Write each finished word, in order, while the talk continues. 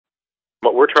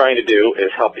what we're trying to do is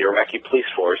help the Iraqi police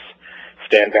force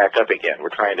stand back up again. We're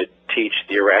trying to teach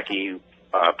the Iraqi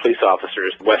police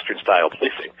officers Western-style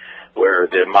policing, where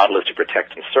the model is to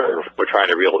protect and serve. We're trying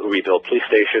to rebuild police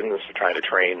stations. We're trying to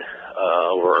train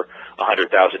over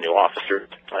 100,000 new officers,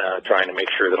 trying to make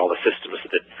sure that all the systems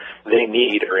that they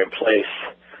need are in place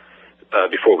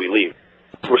before we leave.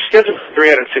 We're scheduled for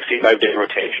 365-day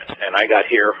rotation, and I got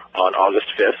here on August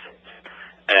 5th,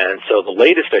 and so the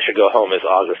latest I should go home is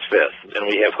August 5th, and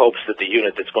we have hopes that the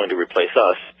unit that's going to replace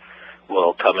us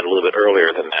will come in a little bit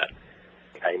earlier than that.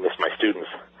 I miss my students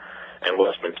and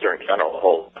Westminster in general a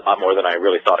whole lot more than I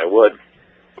really thought I would.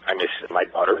 I miss my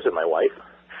daughters and my wife.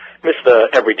 Miss the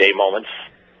everyday moments.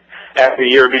 After a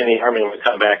year being in the Army, we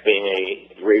come back being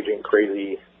a raging,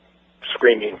 crazy,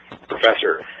 screaming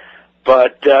professor.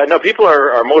 But no, people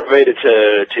are motivated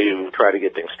to try to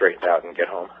get things straightened out and get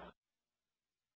home.